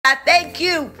thank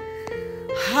you.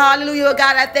 Hallelujah, oh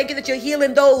God. I thank you that you're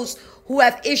healing those who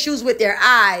have issues with their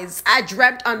eyes. I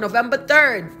dreamt on November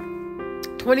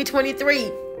 3rd,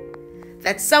 2023,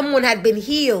 that someone had been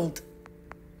healed.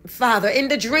 Father, in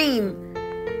the dream,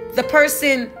 the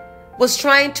person was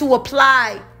trying to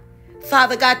apply,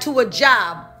 Father God, to a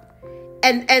job.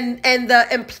 And the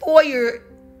employer,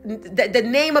 the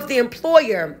name of the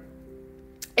employer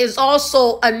is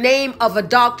also a name of a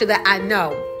doctor that I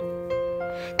know.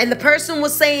 And the person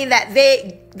was saying that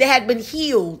they had been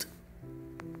healed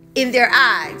in their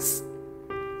eyes,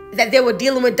 that they were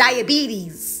dealing with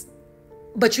diabetes,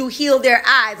 but you healed their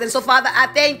eyes. And so, Father, I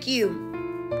thank you.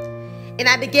 And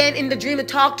I began in the dream to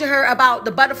talk to her about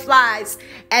the butterflies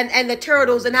and the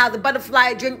turtles, and how the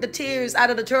butterfly drink the tears out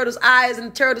of the turtle's eyes,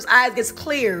 and the turtle's eyes gets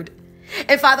cleared.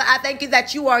 And Father, I thank you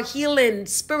that you are healing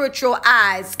spiritual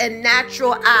eyes and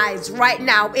natural eyes right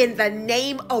now in the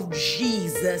name of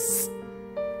Jesus.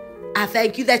 I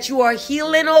thank you that you are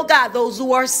healing, oh God, those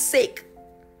who are sick.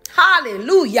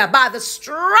 Hallelujah. By the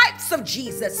stripes of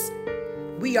Jesus,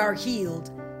 we are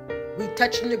healed. We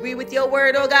touch and agree with your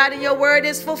word, oh God, and your word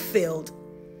is fulfilled.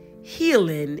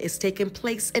 Healing is taking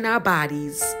place in our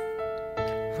bodies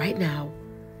right now.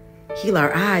 Heal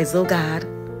our eyes, oh God.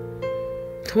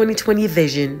 2020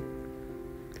 vision.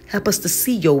 Help us to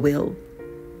see your will.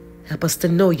 Help us to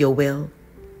know your will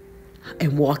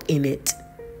and walk in it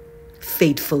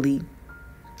faithfully.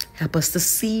 Help us to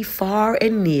see far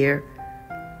and near,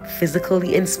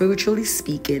 physically and spiritually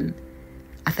speaking.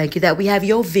 I thank you that we have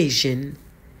your vision,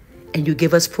 and you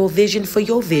give us provision for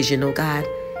your vision, oh God.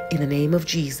 In the name of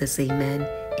Jesus, amen,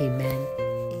 amen.